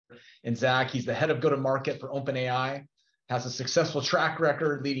And Zack, he's the head of go-to-market for OpenAI, has a successful track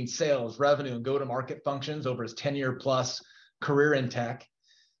record leading sales, revenue, and go-to-market functions over his 10-year plus career in tech.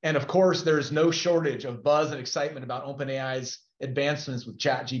 And of course, there's no shortage of buzz and excitement about OpenAI's advancements with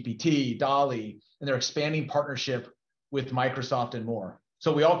ChatGPT, DALL-E, and their expanding partnership with Microsoft and more.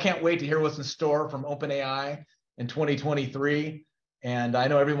 So we all can't wait to hear what's in store from OpenAI in 2023. And I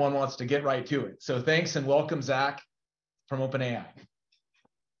know everyone wants to get right to it. So thanks and welcome, Zack, from OpenAI.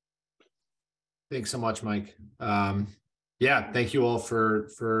 Thanks so much, Mike. Yeah, thank you all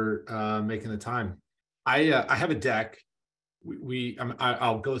for making the time. I have a deck.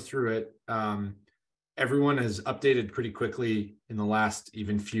 I'll go through it. Everyone has updated pretty quickly in the last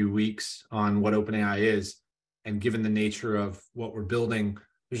even few weeks on what OpenAI is. And given the nature of what we're building,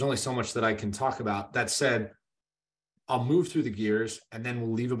 there's only so much that I can talk about. That said, I'll move through the gears and then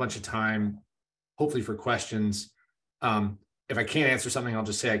we'll leave a bunch of time, hopefully for questions. If I can't answer something, I'll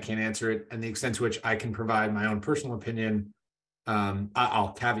just say I can't answer it. And the extent to which I can provide my own personal opinion,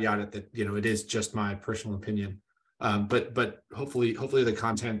 I'll caveat it that, it is just my personal opinion. But hopefully the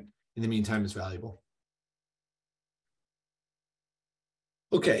content in the meantime is valuable.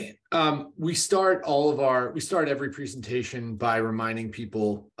 Okay, we start every presentation by reminding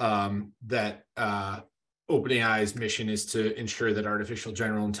people that OpenAI's mission is to ensure that artificial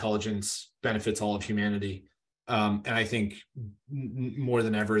general intelligence benefits all of humanity. And I think more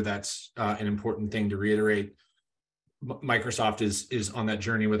than ever, that's an important thing to reiterate. Microsoft is on that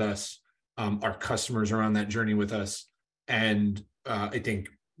journey with us. Our customers are on that journey with us. And I think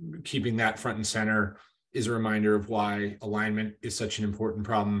keeping that front and center is a reminder of why alignment is such an important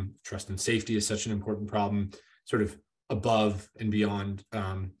problem. Trust and safety is such an important problem, sort of above and beyond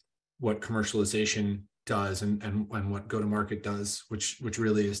what commercialization does and what go-to-market does, which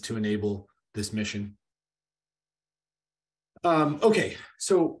really is to enable this mission. Okay,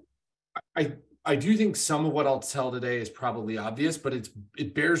 so I do think some of what I'll tell today is probably obvious, but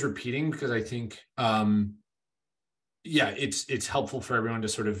it bears repeating because I think, it's helpful for everyone to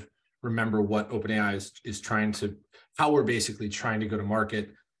sort of remember what OpenAI is trying to, how we're basically trying to go to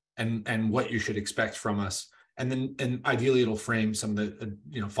market and what you should expect from us. And ideally it'll frame some of the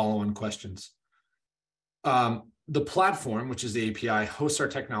follow-on questions. The platform, which is the API, hosts our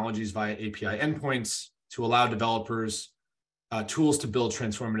technologies via API endpoints to allow developers tools to build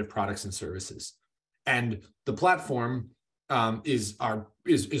transformative products and services. And the platform is our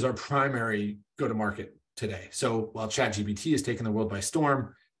primary go-to-market today. So while ChatGPT has taken the world by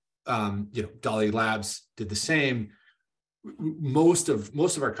storm, DALL-E Labs did the same. Most of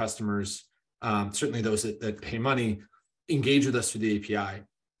our customers, certainly those that pay money, engage with us through the API,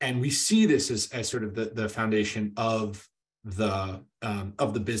 and we see this as sort of the foundation of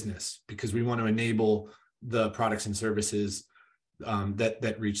the business, because we want to enable the products and services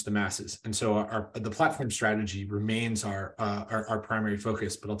that reach the masses. And so the platform strategy remains our primary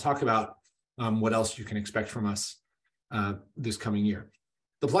focus. But I'll talk about what else you can expect from us this coming year.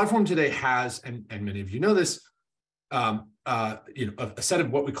 The platform today has, and many of you know this, a set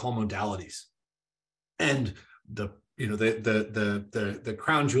of what we call modalities, and the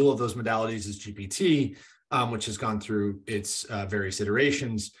crown jewel of those modalities is GPT, which has gone through its various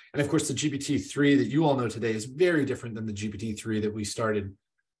iterations. And of course, the GPT-3 that you all know today is very different than the GPT-3 that we started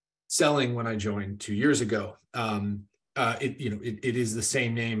selling when I joined 2 years ago. It is the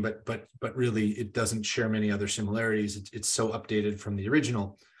same name, but really it doesn't share many other similarities. It's so updated from the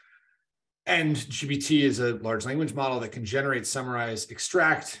original. And GPT is a large language model that can generate, summarize,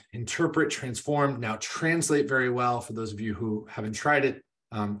 extract, interpret, transform, now translate very well. For those of you who haven't tried it,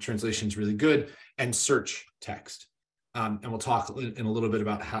 translation is really good, and search text. And we'll talk in a little bit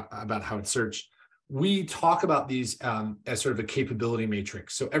about how it's searched. We talk about these as sort of a capability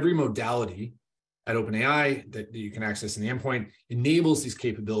matrix. So every modality at OpenAI that you can access in the endpoint enables these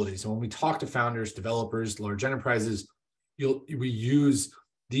capabilities. And when we talk to founders, developers, large enterprises, we use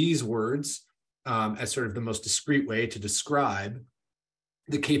these words as sort of the most discrete way to describe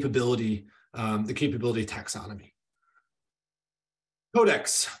the capability taxonomy.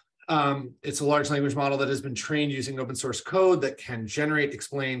 Codex. It's a large language model that has been trained using open source code that can generate,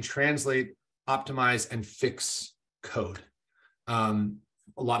 explain, translate, optimize, and fix code.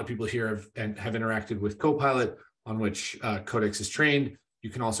 A lot of people here have interacted with Copilot, on which Codex is trained. You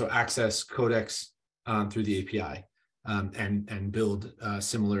can also access Codex through the API and build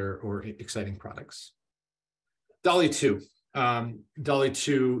similar or exciting products. DALL-E 2. DALL-E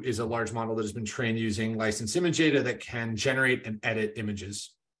 2 is a large model that has been trained using licensed image data that can generate and edit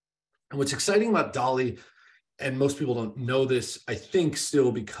images. And what's exciting about DALL-E, and most people don't know this, I think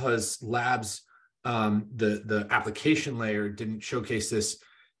still because Labs, the application layer didn't showcase this,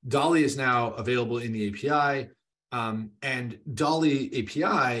 DALL-E is now available in the API, and DALL-E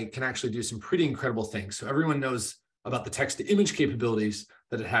API can actually do some pretty incredible things. So everyone knows about the text-to-image capabilities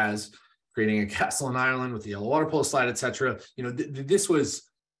that it has, creating a castle in Ireland with the yellow water polo slide, et cetera. This was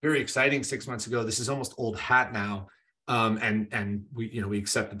very exciting 6 months ago. This is almost old hat now, and we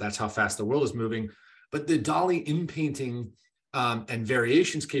accept that that's how fast the world is moving. But the DALL-E in-painting and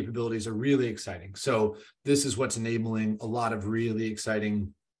variations capabilities are really exciting. So this is what's enabling a lot of really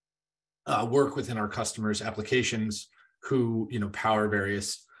exciting work within our customers' applications who power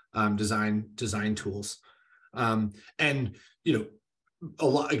various design tools. And a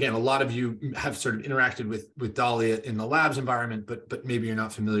lot of you have sort of interacted with DALL-E in the labs environment, but maybe you're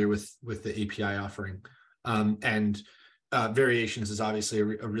not familiar with the API offering. And variations is obviously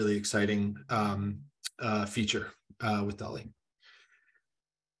a really exciting feature with DALL-E.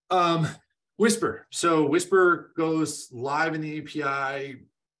 Whisper. So Whisper goes live in the API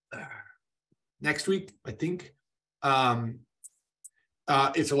next week, I think.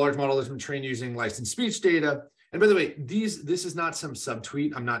 It's a large model that's been trained using licensed speech data. And by the way, this is not some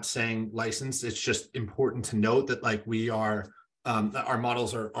subtweet. I'm not saying licensed. It's just important to note that our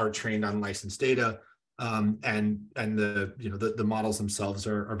models are trained on licensed data, and the models themselves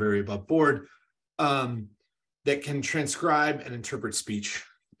are very above board, that can transcribe and interpret speech.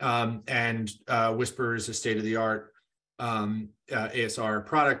 And Whisper is a state-of-the-art ASR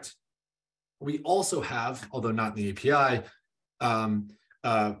product. We also have, although not in the API,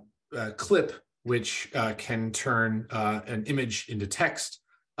 Clip, which can turn an image into text.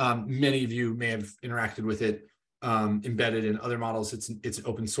 Many of you may have interacted with it, embedded in other models. It's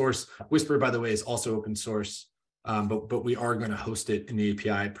open source. Whisper, by the way, is also open source, but we are going to host it in the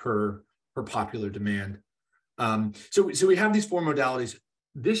API per popular demand. So we have these 4 modalities.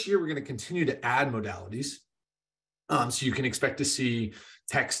 This year, we're going to continue to add modalities. So you can expect to see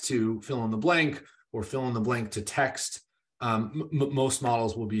text to fill in the blank or fill in the blank to text. Most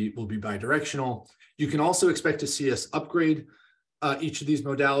models will be bidirectional. You can also expect to see us upgrade each of these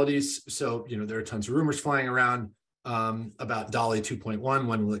modalities. So there are tons of rumors flying around about DALL-E 2.1.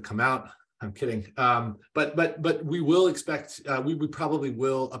 When will it come out? I'm kidding. But we will expect we probably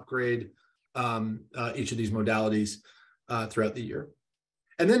will upgrade each of these modalities throughout the year.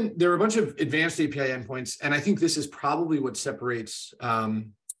 And then there are a bunch of advanced API endpoints, and I think this is probably what separates the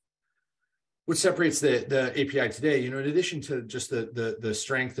API today. In addition to just the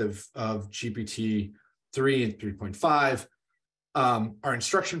strength of GPT-3 and 3.5, our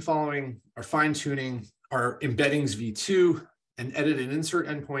instruction following, our fine tuning, our embeddings v2, and edit and insert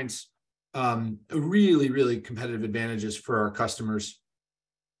endpoints, really, really competitive advantages for our customers.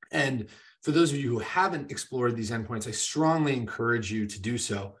 And for those of you who haven't explored these endpoints, I strongly encourage you to do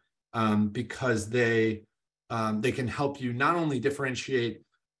so, because they can help you not only differentiate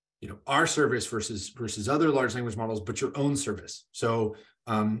our service versus other large language models, but your own service. So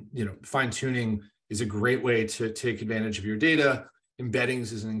fine tuning is a great way to take advantage of your data.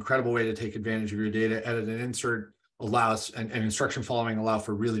 Embeddings is an incredible way to take advantage of your data. Edit and insert allows, and instruction following allow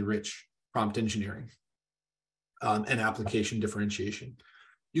for really rich prompt engineering and application differentiation.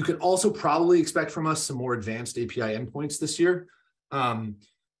 You can also probably expect from us some more advanced API endpoints this year.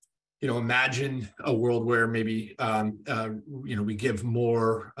 Imagine a world where maybe we give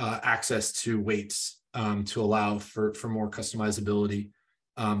more access to weights to allow for more customizability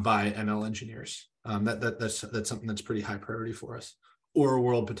by ML engineers. That's something that's pretty high priority for us. Or a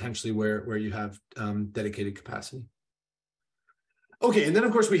world potentially where you have dedicated capacity. Okay, and then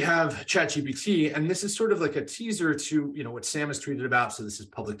of course we have ChatGPT, and this is sort of like a teaser to what Sam has tweeted about. So this is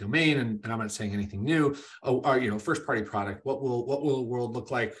public domain, and I'm not saying anything new. Our first party product. What will the world look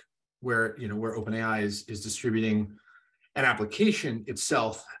like where OpenAI is distributing an application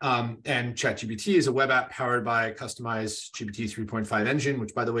itself? And ChatGPT is a web app powered by a customized GPT 3.5 engine,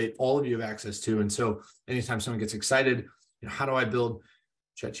 which by the way all of you have access to. And so anytime someone gets excited, how do I build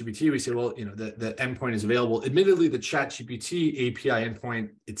ChatGPT? We say, well, the endpoint is available. Admittedly, the ChatGPT API endpoint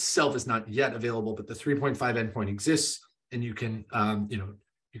itself is not yet available, but the 3.5 endpoint exists, and you can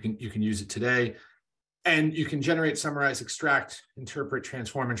use it today. And you can generate, summarize, extract, interpret,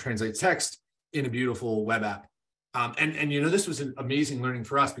 transform, and translate text in a beautiful web app. And this was an amazing learning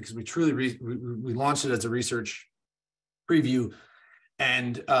for us because we truly we launched it as a research preview,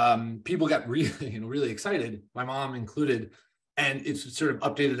 and people got really excited, my mom included. And it's sort of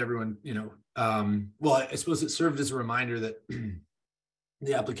updated everyone, well, I suppose it served as a reminder that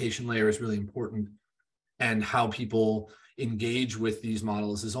the application layer is really important, and how people engage with these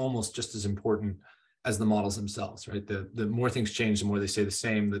models is almost just as important as the models themselves, right? The more things change, the more they stay the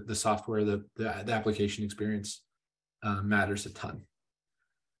same. The software, the application experience matters a ton.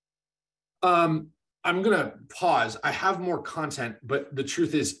 I'm gonna pause. I have more content, but the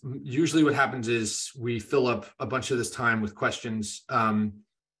truth is, usually what happens is we fill up a bunch of this time with questions. I'm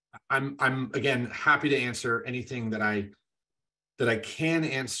again happy to answer anything that I can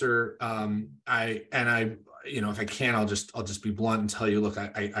answer. If I can, I'll just be blunt and tell you, look,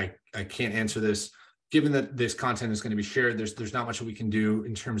 I can't answer this. Given that this content is going to be shared, there's not much that we can do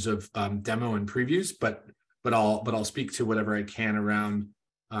in terms of demo and previews, but I'll speak to whatever I can around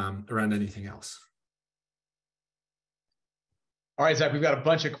anything else. All right, Zach, we've got a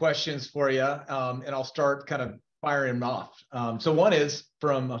bunch of questions for you, and I'll start kind of firing them off. So one is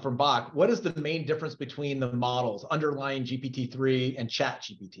from Bach. What is the main difference between the models underlying GPT-3 and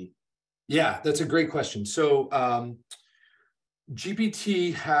ChatGPT? Yeah, that's a great question. So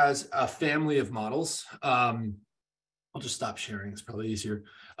GPT has a family of models. I'll just stop sharing. It's probably easier.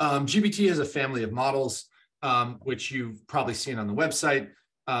 GPT has a family of models, which you've probably seen on the website.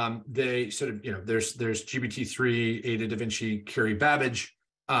 They sort of, there's GPT-3, Ada, DaVinci, Curie, Babbage.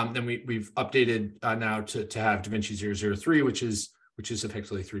 Then we've updated now to have DaVinci 003, which is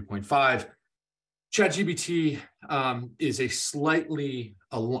effectively 3.5. ChatGPT is a slightly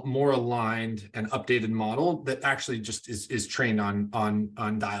more aligned and updated model that actually just is trained on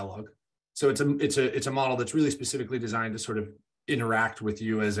dialogue. So it's a model that's really specifically designed to sort of interact with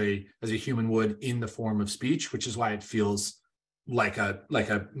you as a human would in the form of speech, which is why it feels like a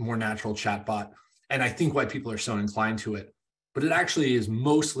more natural chatbot. And I think why people are so inclined to it. But it actually is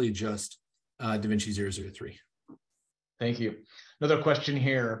mostly just DaVinci 003. Thank you. Another question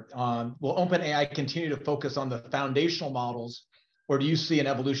here. Will OpenAI continue to focus on the foundational models, or do you see an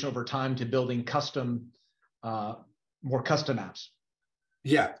evolution over time to building more custom apps?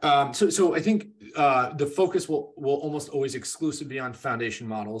 Yeah. So I think the focus will almost always exclusively be on foundation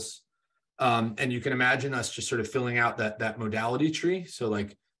models. And you can imagine us just sort of filling out that modality tree. So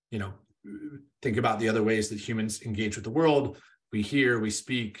think about the other ways that humans engage with the world. We hear, we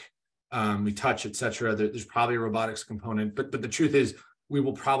speak, we touch, etc. There's probably a robotics component, but the truth is we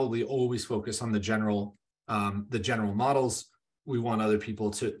will probably always focus on the general models. We want other people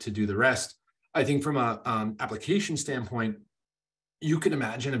to do the rest. I think from a application standpoint, you can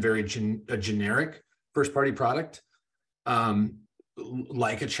imagine a very generic first-party product,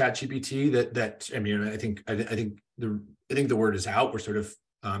 like a ChatGPT. I think the word is out. We're sort of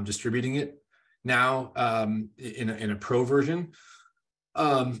distributing it now in a pro version,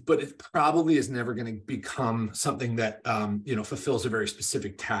 but it probably is never going to become something that fulfills a very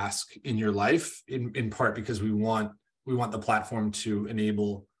specific task in your life. In part because we want the platform to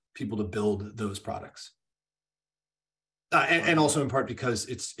enable people to build those products. And also in part because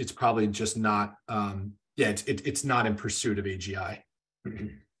it's probably just not it's not in pursuit of AGI.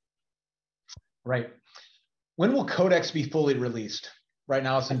 Right. When will Codex be fully released? Right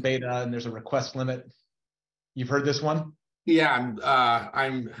now it's in beta and there's a request limit. You've heard this one? Yeah,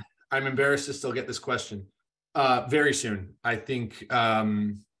 I'm embarrassed to still get this question. Very soon. I think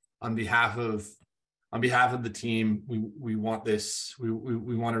on behalf of the team, we want this. We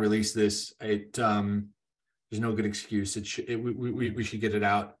want to release this. There's no good excuse. We should get it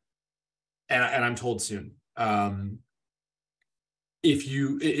out, and I'm told soon. For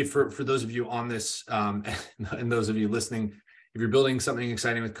those of you on this, and those of you listening, if you're building something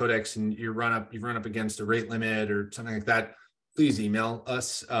exciting with Codex and you've run up against a rate limit or something like that, please email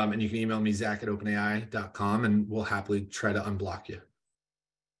us, and you can email me Zack@openai.com, and we'll happily try to unblock you.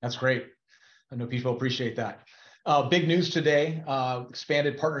 That's great. I know people appreciate that. Big news today,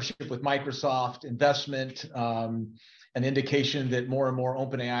 expanded partnership with Microsoft, investment, an indication that more and more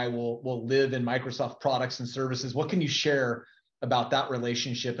OpenAI will live in Microsoft products and services. What can you share about that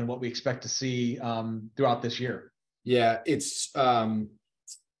relationship and what we expect to see throughout this year? Yeah, it's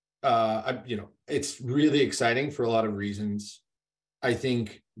it's really exciting for a lot of reasons. I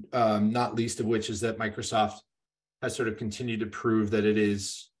think not least of which is that Microsoft has sort of continued to prove that it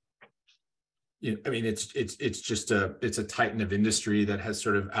is. It's a titan of industry that has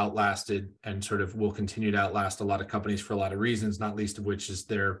sort of outlasted and sort of will continue to outlast a lot of companies for a lot of reasons, not least of which is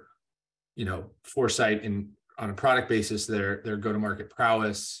their, foresight on a product basis, their go-to-market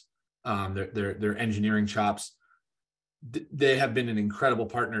prowess, their engineering chops. They have been an incredible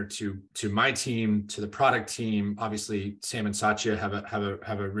partner to my team, to the product team. Obviously, Sam and Satya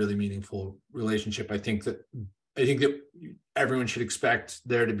have a really meaningful relationship. I think that everyone should expect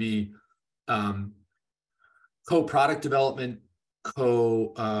there to be co-product development,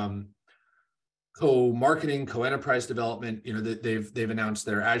 co-marketing, co-enterprise development. They've announced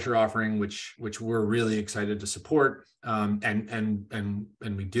their Azure offering, which we're really excited to support, and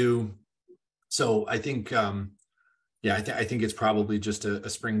we do. So I think yeah, I think it's probably just a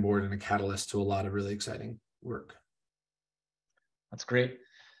springboard and a catalyst to a lot of really exciting work. That's great.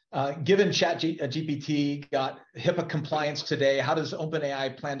 Given GPT got HIPAA compliance today, how does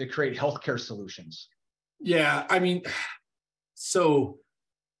OpenAI plan to create healthcare solutions? Yeah, I mean,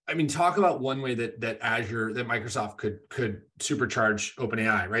 talk about one way that Microsoft could supercharge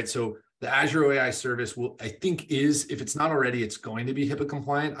OpenAI, right? So the Azure AI service I think if it's not already, it's going to be HIPAA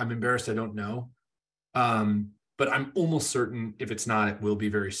compliant. I'm embarrassed, I don't know. But I'm almost certain if it's not, it will be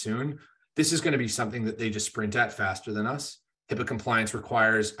very soon. This is going to be something that they just sprint at faster than us. HIPAA compliance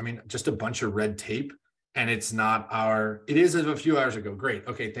requires, just a bunch of red tape, and it is of a few hours ago. Great.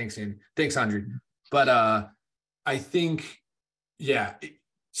 Okay. Thanks, Ian. Thanks, Andrew. But I think, yeah.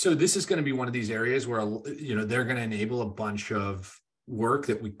 So this is going to be one of these areas where, they're going to enable a bunch of work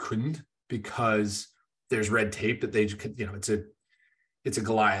that we couldn't because there's red tape that they could, it's a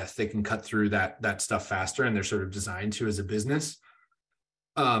Goliath. They can cut through that stuff faster, and they're sort of designed to as a business.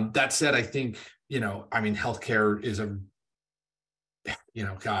 That said, I think, healthcare is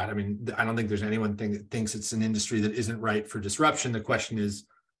God, I don't think there's anyone that thinks it's an industry that isn't ripe for disruption. The question is,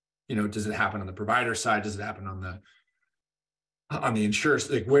 does it happen on the provider side? Does it happen on the insurers?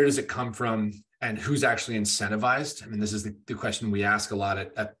 Like, where does it come from, and who's actually incentivized? This is the question we ask a lot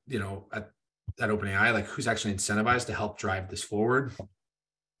at OpenAI, like, who's actually incentivized to help drive this forward?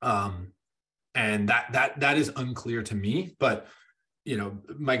 And that is unclear to me, but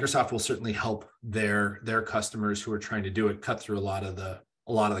Microsoft will certainly help their customers who are trying to do it cut through a lot of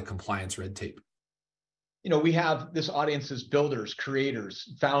the compliance red tape. We have this audience is builders,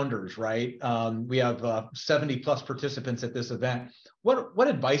 creators, founders, right? We have 70 plus participants at this event. What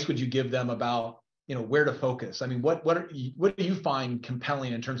advice would you give them about where to focus? What do you find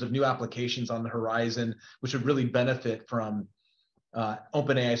compelling in terms of new applications on the horizon, which would really benefit from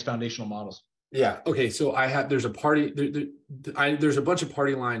OpenAI's foundational models? Yeah. Okay. So there's a bunch of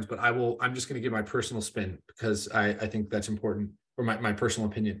party lines, but I'm just going to give my personal spin because I think that's important, or my personal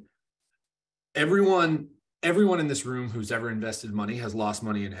opinion. Everyone in this room who's ever invested money has lost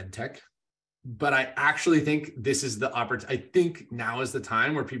money in ed tech, but I actually think this is the opportunity. I think now is the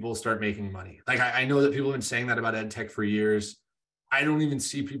time where people start making money. Like, I know that people have been saying that about ed tech for years. I don't even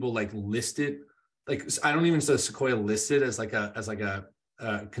see people list it. Like, I don't even see Sequoia listed as like a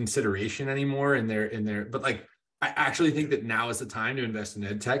consideration anymore in their, but I actually think that now is the time to invest in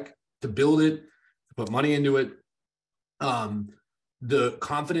ed tech, to build it, to put money into it. The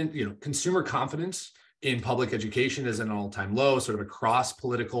consumer confidence in public education is at an all-time low, sort of across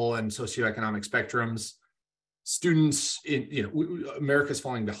political and socioeconomic spectrums. Students America's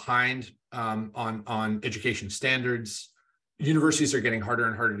falling behind on education standards. Universities are getting harder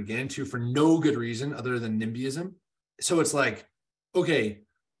and harder to get into for no good reason other than NIMBYism. So it's like, okay,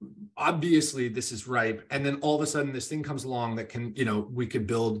 obviously this is ripe. And then all of a sudden this thing comes along that can, we could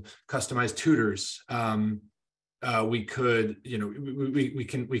build customized tutors. We could,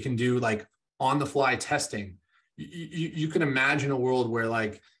 we can do like on the fly testing. You can imagine a world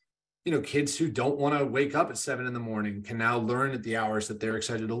where kids who don't want to wake up at 7 a.m. can now learn at the hours that they're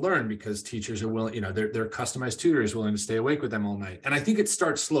excited to learn because teachers are willing, their customized tutor is willing to stay awake with them all night. And I think it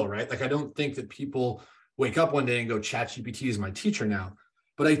starts slow, right? Like, I don't think that people wake up one day and go, ChatGPT is my teacher now.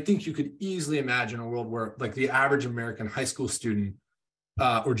 But I think you could easily imagine a world where the average American high school student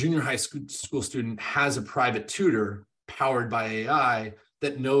or junior high school student has a private tutor powered by AI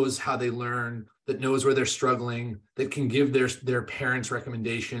that knows how they learn, that knows where they're struggling, that can give their parents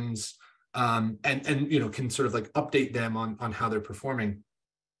recommendations, and can sort of update them on how they're performing.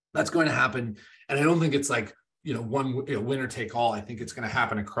 That's going to happen. And I don't think it's one winner take all. I think it's going to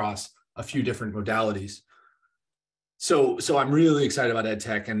happen across a few different modalities. So I'm really excited about ed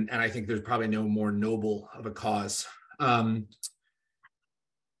tech, and I think there's probably no more noble of a cause.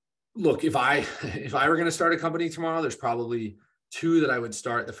 Look, if I were going to start a company tomorrow, there's probably two that I would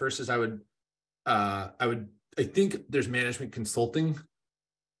start. The first is I think there's management consulting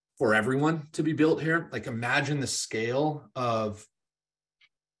for everyone to be built here. Like, imagine the scale of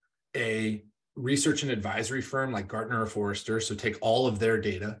a research and advisory firm like Gartner or Forrester. So take all of their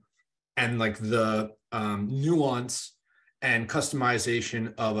data and the nuance and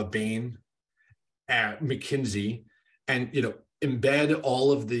customization of a Bain at McKinsey, and embed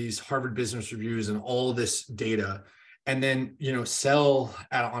all of these Harvard Business Reviews and all this data, and then sell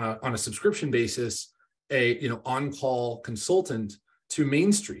on a subscription basis a on-call consultant to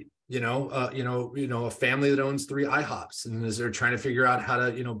Main Street. A family that owns 3 IHOPs and as they're trying to figure out how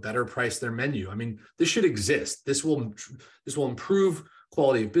to better price their menu. This should exist. This will improve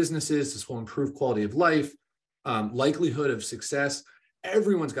quality of businesses. This will improve quality of life, likelihood of success.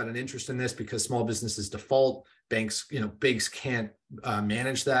 Everyone's got an interest in this because small businesses default. banks can't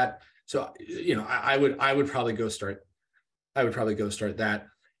manage that. So, I would probably go start. I would probably go start that.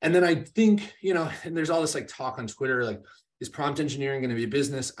 And then I think, and there's all this like talk on Twitter, like, is prompt engineering going to be a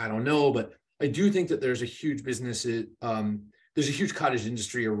business? I don't know, but I do think that there's a huge business. There's a huge cottage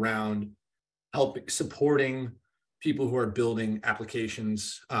industry around helping supporting people who are building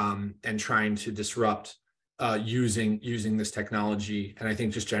applications and trying to disrupt using this technology. And I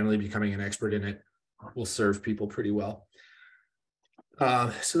think just generally becoming an expert in it will serve people pretty well.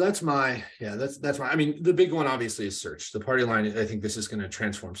 So that's my, I mean, the big one obviously is search. The party line, I think this is going to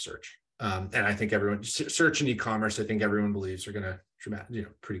transform search. And I think search and e-commerce, I think everyone believes are going to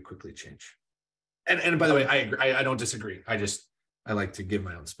pretty quickly change. And by the way, I agree. I don't disagree. I like to give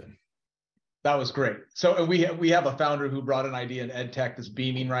my own spin. That was great. So we have a founder who brought an idea in ed tech that's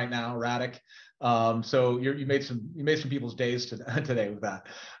beaming right now, Radek. So you made some people's days today with that.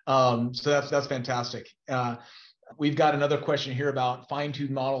 So that's fantastic. We've got another question here about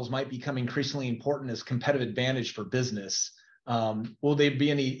fine-tuned models might become increasingly important as competitive advantage for business. Will there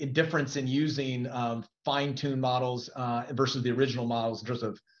be any difference in using fine-tuned models versus the original models in terms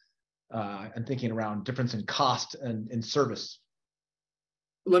of I'm thinking around difference in cost and in service?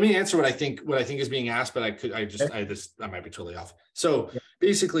 Let me answer what I think is being asked, but I might be totally off. So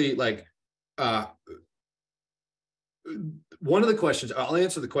basically, like, one of the questions, I'll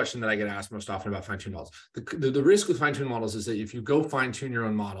answer the question that I get asked most often about fine-tuned models. The risk with fine-tuned models is that if you go fine-tune your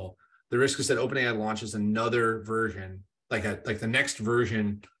own model, the risk is that OpenAI launches another version, like the next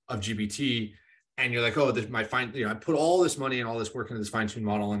version of GPT, and you're like, oh, I put all this money and all this work into this fine-tuned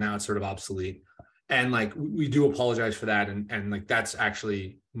model, and now it's sort of obsolete. And like, we do apologize for that, and like, that's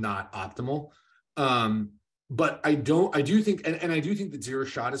actually not optimal. But I do think that zero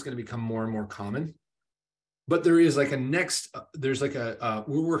shot is going to become more and more common. But there is like we're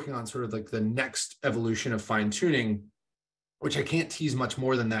working on sort of like the next evolution of fine tuning, which I can't tease much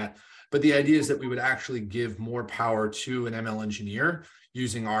more than that. But the idea is that we would actually give more power to an ML engineer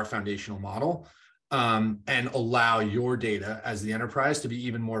using our foundational model, and allow your data as the enterprise to be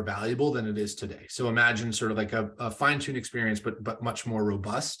even more valuable than it is today. So imagine sort of like a fine-tuned experience, but much more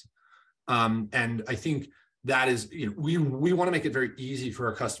robust. And I think that is, we want to make it very easy for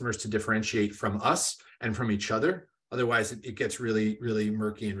our customers to differentiate from us and from each other. Otherwise, it gets really, really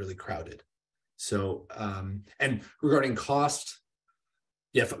murky and really crowded. So, and regarding cost,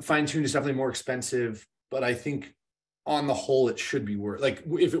 fine-tuned is definitely more expensive, but I think on the whole, it should be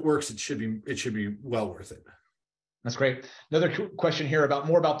if it works, it should be well worth it. That's great. Another question here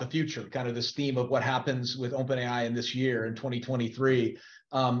more about the future, kind of this theme of what happens with OpenAI in this year in 2023.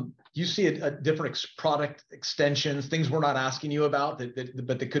 You see a different product extensions, things we're not asking you about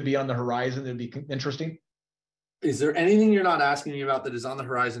but that could be on the horizon that'd be interesting? Is there anything you're not asking me about that is on the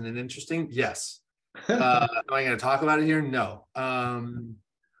horizon and interesting? Yes. Am I going to talk about it here? No.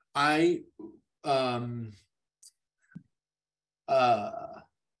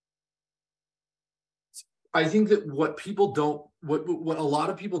 I think that what a lot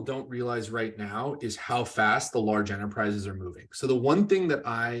of people don't realize right now is how fast the large enterprises are moving. So the one thing that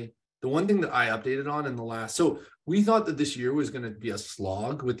I updated on in the last, so we thought that this year was going to be a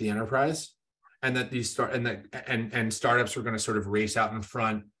slog with the enterprise, and that startups were going to sort of race out in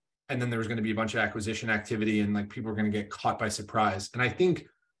front, and then there was going to be a bunch of acquisition activity, and like people were going to get caught by surprise. And I think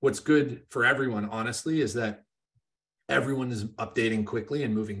what's good for everyone, honestly, is that everyone is updating quickly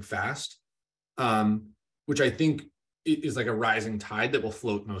and moving fast, which I think is like a rising tide that will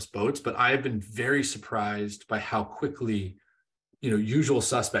float most boats. But I have been very surprised by how quickly, usual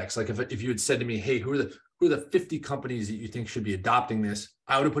suspects, like if you had said to me, hey, who are the 50 companies that you think should be adopting this?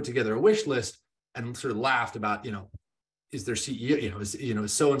 I would have put together a wish list and sort of laughed about, is their CEO,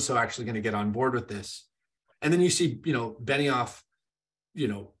 is so-and-so actually going to get on board with this? And then you see, Benioff,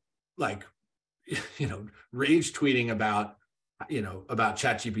 rage tweeting about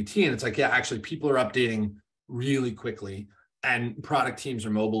ChatGPT. And it's like, yeah, actually people are updating really quickly and product teams are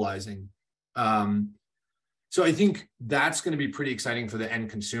mobilizing. So I think that's going to be pretty exciting for the end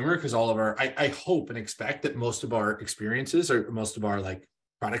consumer, because all of I hope and expect that most of our experiences, or most of our like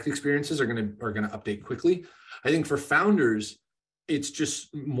product experiences, are going to update quickly. I think for founders, it's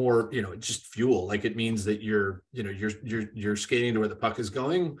just more, it's just fuel. Like, it means that you're skating to where the puck is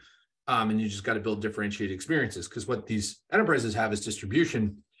going. And you just got to build differentiated experiences, because what these enterprises have is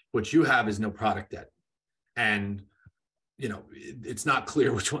distribution. What you have is no product yet. And, it's not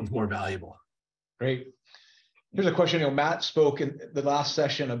clear which one's more valuable. Great. Here's a question. Matt spoke in the last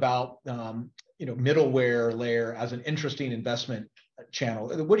session about, middleware layer as an interesting investment channel.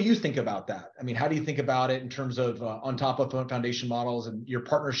 What do you think about that? I mean, how do you think about it in terms of on top of foundation models and your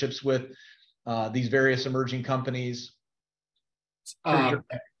partnerships with these various emerging companies? Sure.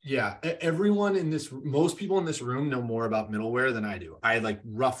 Yeah, everyone in this, most people in this room know more about middleware than I do. I like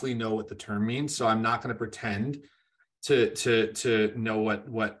roughly know what the term means, so I'm not going to pretend to know what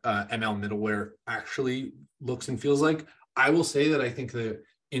ML middleware actually looks and feels like. I will say that I think the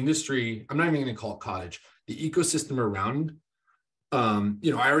industry, I'm not even going to call it cottage, the ecosystem around, I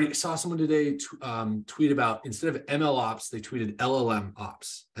already saw someone today tweet about, instead of ML ops, they tweeted LLM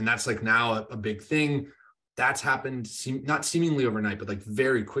ops, and that's like now a big thing. That's happened not seemingly overnight, but like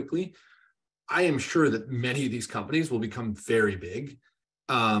very quickly. I am sure that many of these companies will become very big.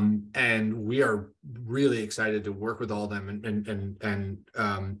 And we are really excited to work with all of them.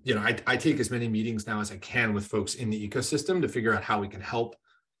 I take as many meetings now as I can with folks in the ecosystem to figure out how we can help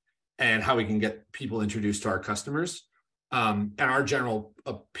and how we can get people introduced to our customers. And our general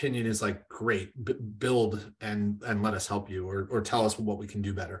opinion is like, great, build and let us help you, or tell us what we can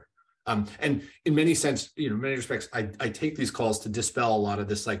do better. And in many many respects, I take these calls to dispel a lot of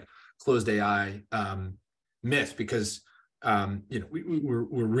this like closed AI myth, because we're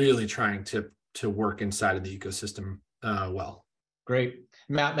really trying to work inside of the ecosystem well. Great.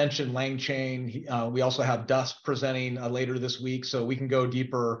 Matt mentioned LangChain. We also have Dusk presenting later this week, so we can go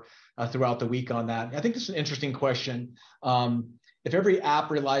deeper throughout the week on that. I think this is an interesting question. If every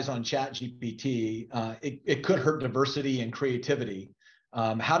app relies on ChatGPT, it could hurt diversity and creativity.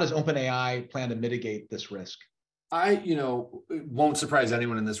 How does OpenAI plan to mitigate this risk? It won't surprise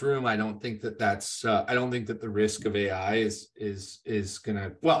anyone in this room. I don't think that I don't think that the risk of AI is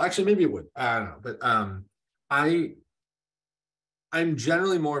gonna, well, actually, maybe it would. I don't know. But I'm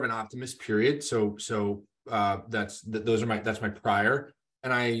generally more of an optimist, period. So that's my prior.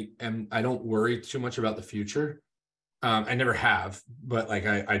 And I don't worry too much about the future. I never have, but like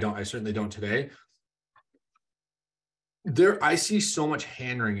I certainly don't today. I see so much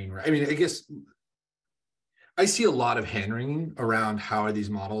hand wringing. Right? I mean, I guess I see a lot of hand wringing around how are these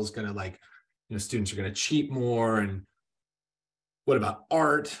models going to, students are going to cheat more, and what about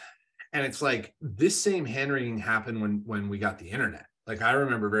art? And it's like this same hand wringing happened when we got the internet. Like I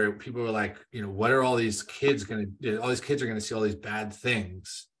remember people were like, what are all these kids going to do? All these kids are going to see all these bad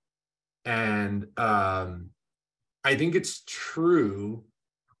things. And I think it's true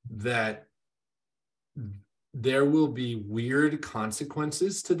that there will be weird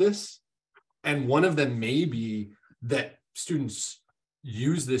consequences to this. And one of them may be that students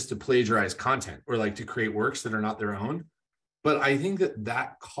use this to plagiarize content or like to create works that are not their own. But I think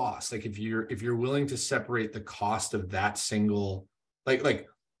that cost, like if you're willing to separate the cost of that single,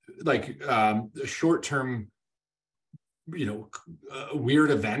 short-term,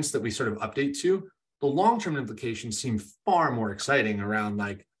 weird events that we sort of update to, the long-term implications seem far more exciting around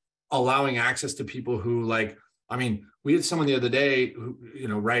like allowing access to people who we had someone the other day who,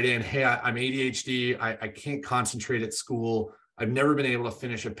 write in, hey, I'm ADHD. I can't concentrate at school. I've never been able to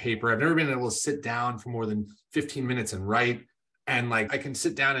finish a paper. I've never been able to sit down for more than 15 minutes and write. And like, I can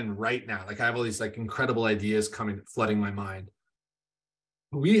sit down and write now. Like I have all these like incredible ideas flooding my mind.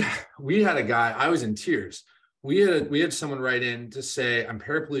 We had a guy, I was in tears. We had someone write in to say, I'm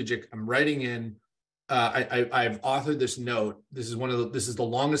paraplegic. I'm writing in, I've authored this note. This is the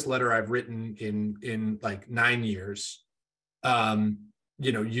longest letter I've written in like 9 years,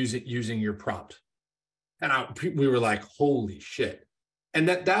 using your prompt. And we were like, holy shit. And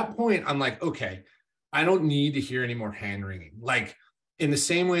at that point, I'm like, okay, I don't need to hear any more hand wringing. Like in the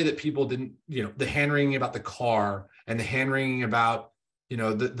same way that people didn't, the hand wringing about the car and the hand wringing about, the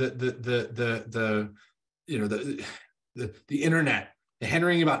internet, the hand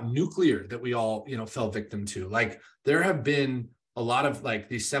wringing about nuclear that we all, fell victim to. Like there have been a lot of like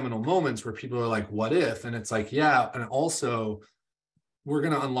these seminal moments where people are like, what if? And it's like, yeah. And also we're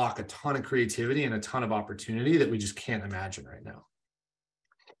going to unlock a ton of creativity and a ton of opportunity that we just can't imagine right now.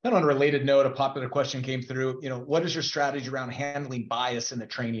 And on a related note, a popular question came through, what is your strategy around handling bias in the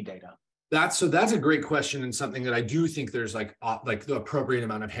training data? That's a great question, and something that I do think there's like the appropriate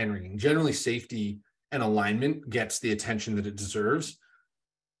amount of hand wringing. Generally, safety and alignment gets the attention that it deserves.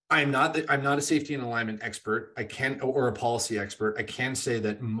 I'm not a safety and alignment expert. Or a policy expert. I can say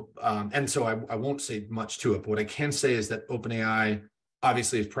that, and so I won't say much to it. But what I can say is that OpenAI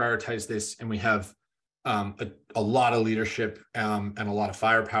obviously has prioritized this, and we have a lot of leadership and a lot of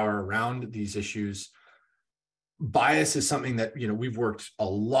firepower around these issues. Bias is something that we've worked a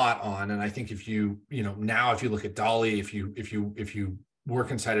lot on, and I think if you look at DALL-E, if you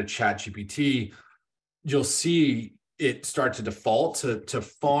work inside of ChatGPT, you'll see it start to default to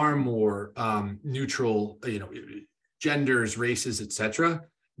far more neutral, genders, races, etc.,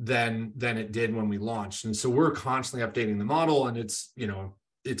 than it did when we launched. And so we're constantly updating the model, and it's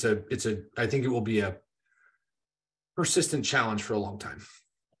I think it will be a persistent challenge for a long time.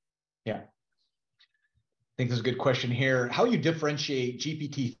 Yeah. I think there's a good question here. How you differentiate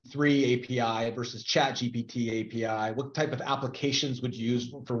GPT-3 API versus ChatGPT API? What type of applications would you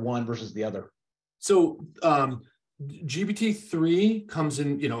use for one versus the other? So GPT-3 comes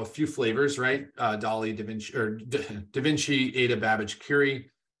in, a few flavors, right? DALL-E, DaVinci, Ada, Babbage,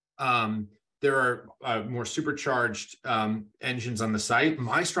 Curie. There are more supercharged engines on the site.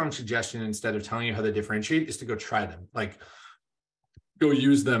 My strong suggestion, instead of telling you how they differentiate, is to go try them. Like, go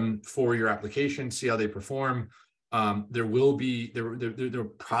use them for your application, see how they perform. There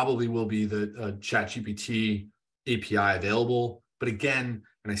probably will be the ChatGPT API available. But again,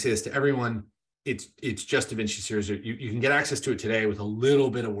 and I say this to everyone, it's just DaVinci series. You can get access to it today with a little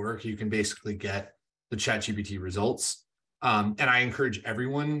bit of work. You can basically get the ChatGPT results. And I encourage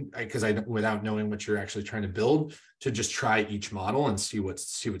everyone, because without knowing what you're actually trying to build, to just try each model and see what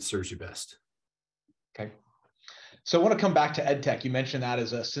serves you best. Okay. So I want to come back to EdTech. You mentioned that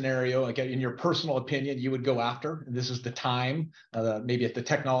as a scenario. Like, in your personal opinion, you would go after, and this is the time, maybe at the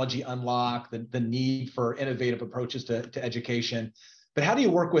technology unlock, the need for innovative approaches to education. But how do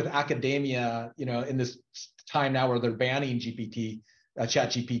you work with academia, in this time now where they're banning ChatGPT,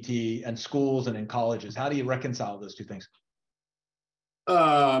 and schools and in colleges? How do you reconcile those two things?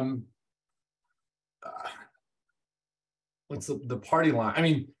 What's the party line? I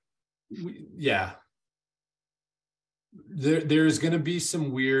mean, yeah. There's going to be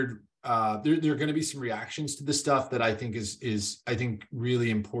some weird there are going to be some reactions to this stuff that I think is I think really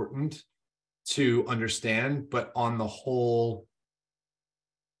important to understand. But on the whole,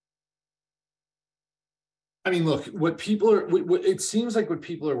 I mean, look, it seems like what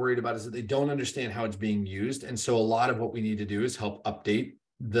people are worried about is that they don't understand how it's being used. And so a lot of what we need to do is help update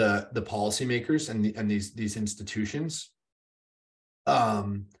the policymakers and these institutions.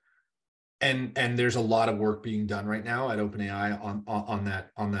 And there's a lot of work being done right now at OpenAI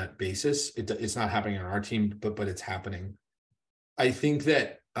on that basis. It's not happening on our team, but it's happening. I think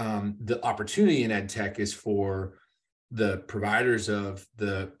that the opportunity in EdTech is for the providers of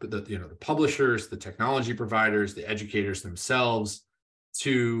the publishers, the technology providers, the educators themselves,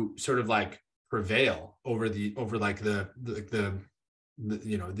 to sort of like prevail over the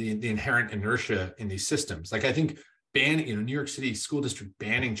inherent inertia in these systems. Like, I think banning, New York City school district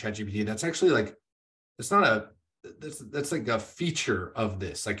banning ChatGPT, that's actually like, that's like a feature of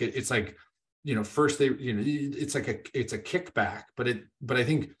this. Like, it's like, first it's like it's a kickback, but I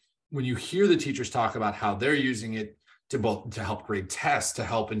think when you hear the teachers talk about how they're using it to help grade tests, to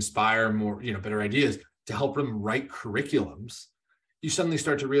help inspire more, better ideas, to help them write curriculums, you suddenly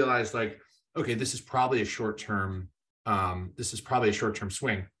start to realize, like, okay, this is probably a short-term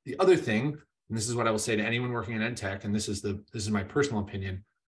swing. The other thing, and this is what I will say to anyone working in EdTech, and this is my personal opinion,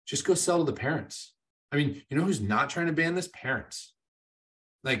 just go sell to the parents. I mean, who's not trying to ban this? Parents.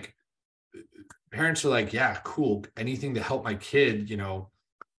 Like, parents are like, yeah, cool, anything to help my kid,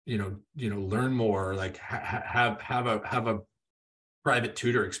 learn more, like have a private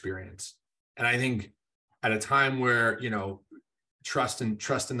tutor experience. And I think at a time where, trust in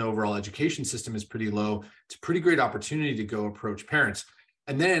the overall education system is pretty low, it's a pretty great opportunity to go approach parents.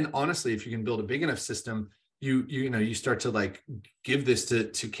 And then, honestly, if you can build a big enough system, you start to like give this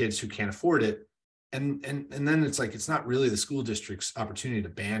to kids who can't afford it, and then it's like, it's not really the school district's opportunity to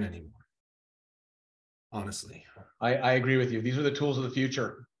ban anymore. Honestly, I agree with you. These are the tools of the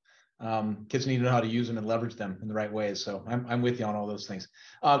future. Kids need to know how to use them and leverage them in the right ways. So I'm with you on all those things.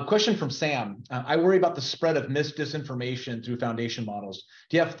 Question from Sam. I worry about the spread of disinformation through foundation models.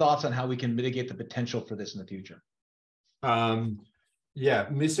 Do you have thoughts on how we can mitigate the potential for this in the future? Yeah,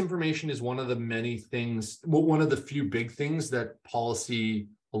 misinformation is one of the many things, one of the few big things that policy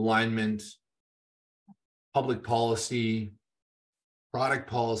alignment, public policy, product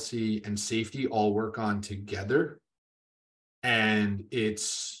policy, and safety all work on together. And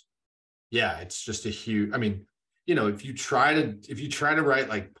it's just a huge, I mean, if you try to write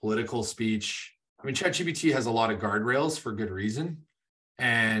like political speech, I mean, ChatGPT has a lot of guardrails for good reason.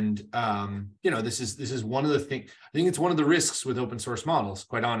 And this is one of the things, I think it's one of the risks with open source models,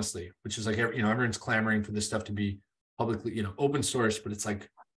 quite honestly, which is like, everyone's clamoring for this stuff to be publicly, open source, but it's like,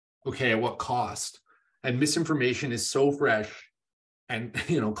 okay, at what cost? And misinformation is so fresh and,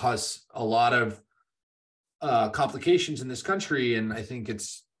 cause a lot of complications in this country. And I think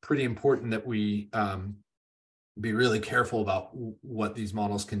it's pretty important that we be really careful about what these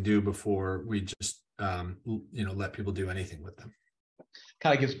models can do before we just, let people do anything with them.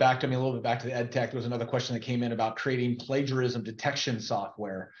 Kind of gets back to me a little bit back to the ed tech. There was another question that came in about creating plagiarism detection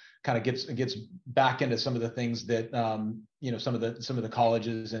software. Kind of gets back into some of the things that some of the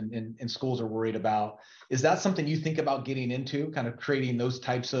colleges and schools are worried about. Is that something you think about getting into? Kind of creating those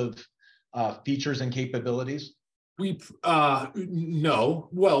types of features and capabilities? No.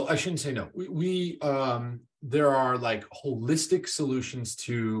 Well, I shouldn't say no. We there are like holistic solutions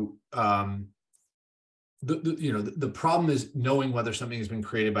to the problem is knowing whether something has been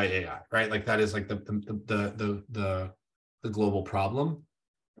created by AI, right? Like that is like the global problem,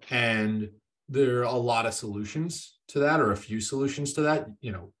 and there are a lot of solutions to that, or a few solutions to that.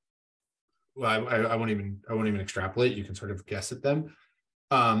 I won't even extrapolate. You can sort of guess at them.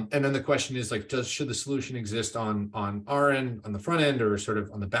 And then the question is like, should the solution exist on our end, on the front end, or sort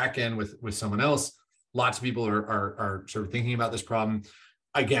of on the back end with someone else? Lots of people are sort of thinking about this problem.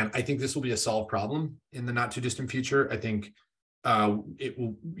 Again, I think this will be a solved problem in the not too distant future. I think it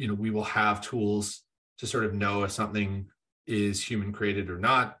will, we will have tools to sort of know if something is human created or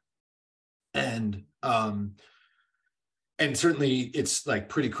not. And certainly it's like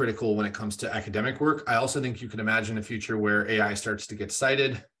pretty critical when it comes to academic work. I also think you can imagine a future where AI starts to get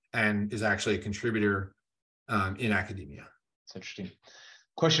cited and is actually a contributor in academia. That's interesting.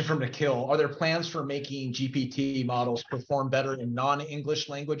 Question from Nikhil. Are there plans for making GPT models perform better in non-English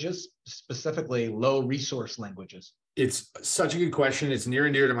languages, specifically low resource languages? It's such a good question. It's near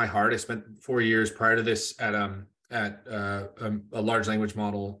and dear to my heart. I spent 4 years prior to this at a large language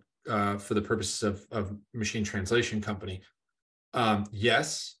model for the purposes of machine translation company.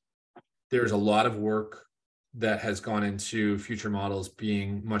 Yes, there's a lot of work that has gone into future models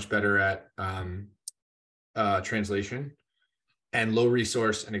being much better at translation, and low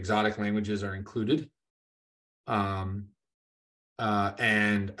resource and exotic languages are included. And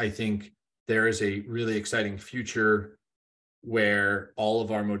I think there is a really exciting future where all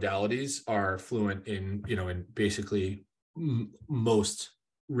of our modalities are fluent in basically most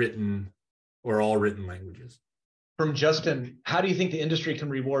written or all written languages. From Justin, how do you think the industry can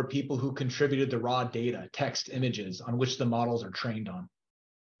reward people who contributed the raw data, text, images on which the models are trained on?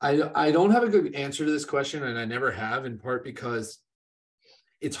 I don't have a good answer to this question, and I never have, in part because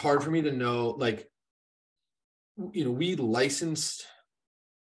it's hard for me to know, like, we licensed.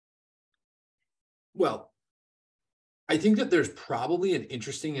 Well, I think that there's probably an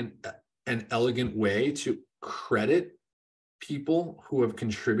interesting and elegant way to credit people who have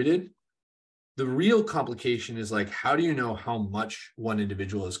contributed. The real complication is like, how do you know how much one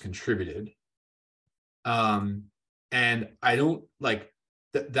individual has contributed? And I don't like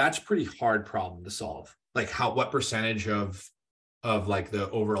that's pretty hard problem to solve. Like what percentage of like the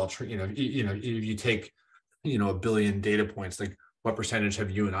overall, if you take, 1 billion data points, like what percentage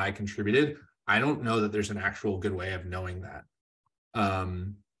have you and I contributed? I don't know that there's an actual good way of knowing that.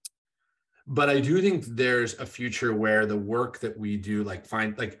 But I do think there's a future where the work that we do,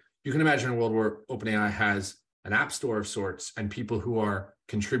 you can imagine a world where OpenAI has an app store of sorts, and people who are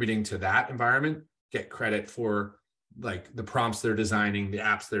contributing to that environment get credit for like the prompts they're designing, the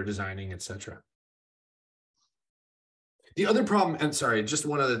apps they're designing, etc. The other problem, and sorry, just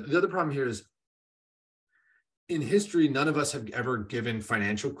the other problem here is, in history, none of us have ever given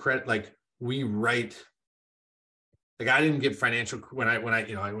financial credit. Like we write, like I didn't give financial when I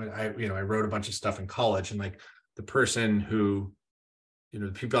wrote a bunch of stuff in college, and like the person who, the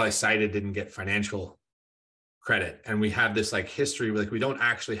people I cited didn't get financial credit, and we have this like history, like we don't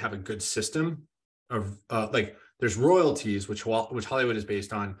actually have a good system of like there's royalties, which Hollywood is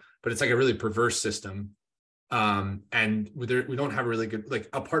based on, but it's like a really perverse system. And we don't have a really good, like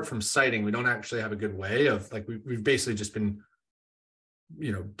apart from citing, we don't actually have a good way of like, we've basically just been,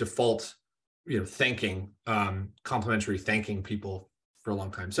 default, thanking, complimentary thanking people for a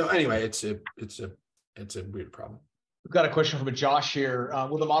long time. So anyway, it's a weird problem. We've got a question from Josh here.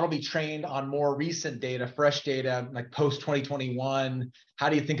 Will the model be trained on more recent data, fresh data, like post 2021? How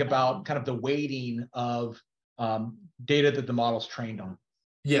do you think about kind of the weighting of data that the model's trained on?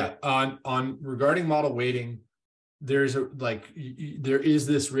 Yeah, on regarding model weighting, there is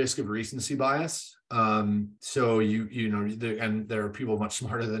this risk of recency bias. So and there are people much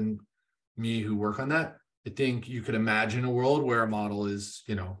smarter than me who work on that. I think you could imagine a world where a model is,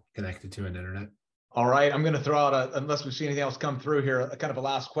 connected to an internet. All right, I'm going to throw out unless we see anything else come through here, a kind of a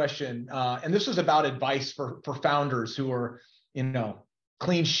last question. And this is about advice for founders who are,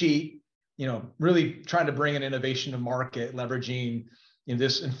 clean sheet, really trying to bring an innovation to market, leveraging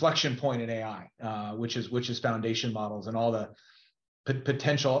this inflection point in AI, which is foundation models and all the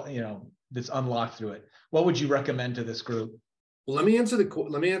potential, that's unlocked through it. What would you recommend to this group? Well, let me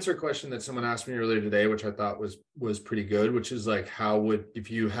answer a question that someone asked me earlier today, which I thought was pretty good, which is like, how would,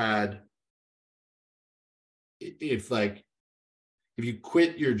 if you had, if like, if you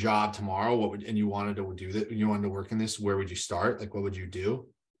quit your job tomorrow, what would, and you wanted to do that, you wanted to work in this, where would you start? Like, what would you do?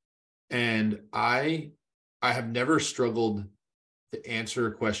 And I have never struggled to answer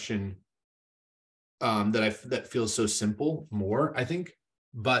a question that feels so simple more, I think.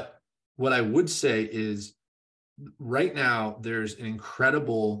 But what I would say is, right now there's an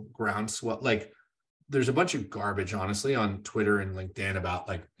incredible groundswell. Like, there's a bunch of garbage, honestly, on Twitter and LinkedIn about,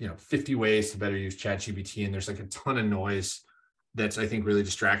 like, 50 ways to better use ChatGPT, and there's like a ton of noise that's, I think, really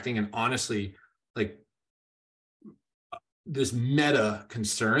distracting. And honestly, like, this meta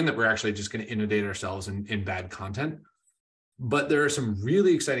concern that we're actually just going to inundate ourselves in bad content. But there are some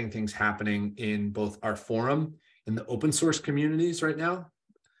really exciting things happening in both our forum and the open source communities right now,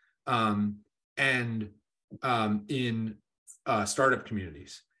 and in startup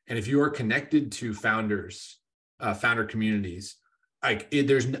communities. And if you are connected to founders, founder communities, like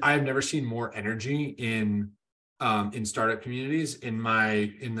I've never seen more energy in startup communities in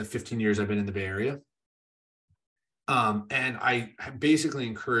the 15 years I've been in the Bay Area. And I basically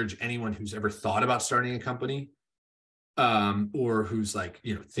encourage anyone who's ever thought about starting a company, or who's like,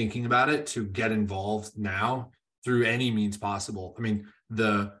 thinking about it, to get involved now through any means possible. I mean,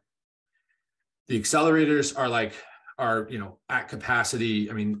 the accelerators are at capacity.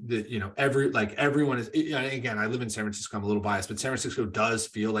 I mean, everyone is, again, I live in San Francisco, I'm a little biased, but San Francisco does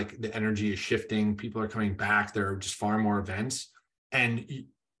feel like the energy is shifting. People are coming back. There are just far more events, and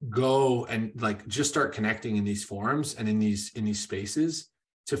go and like just start connecting in these forums and in these spaces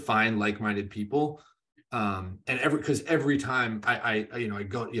to find like-minded people. And because every time I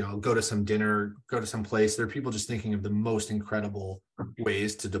go to some dinner, go to some place, there are people just thinking of the most incredible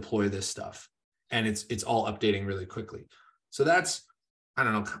ways to deploy this stuff, and it's all updating really quickly. So that's, I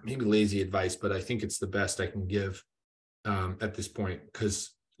don't know, maybe lazy advice, but I think it's the best I can give at this point,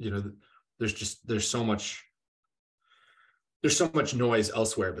 because there's so much noise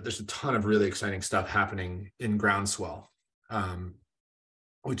elsewhere, but there's a ton of really exciting stuff happening in groundswell,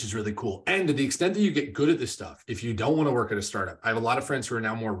 which is really cool. And to the extent that you get good at this stuff, if you don't want to work at a startup, I have a lot of friends who are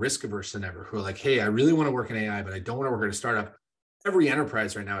now more risk averse than ever, who are like, hey, I really want to work in AI, but I don't want to work at a startup. Every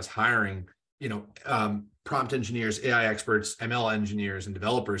enterprise right now is hiring, prompt engineers, AI experts, ML engineers, and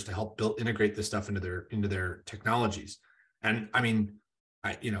developers to help integrate this stuff into their technologies. And I mean,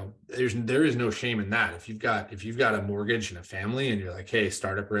 there is no shame in that. If you've got a mortgage and a family, and you're like, hey,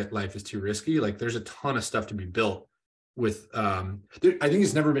 startup life is too risky, like, there's a ton of stuff to be built with. I think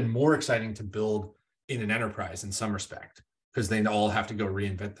it's never been more exciting to build in an enterprise in some respect, because they all have to go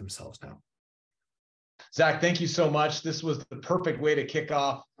reinvent themselves now. Zack, thank you so much. This was the perfect way to kick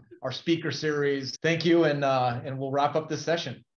off our speaker series. Thank you, and we'll wrap up this session.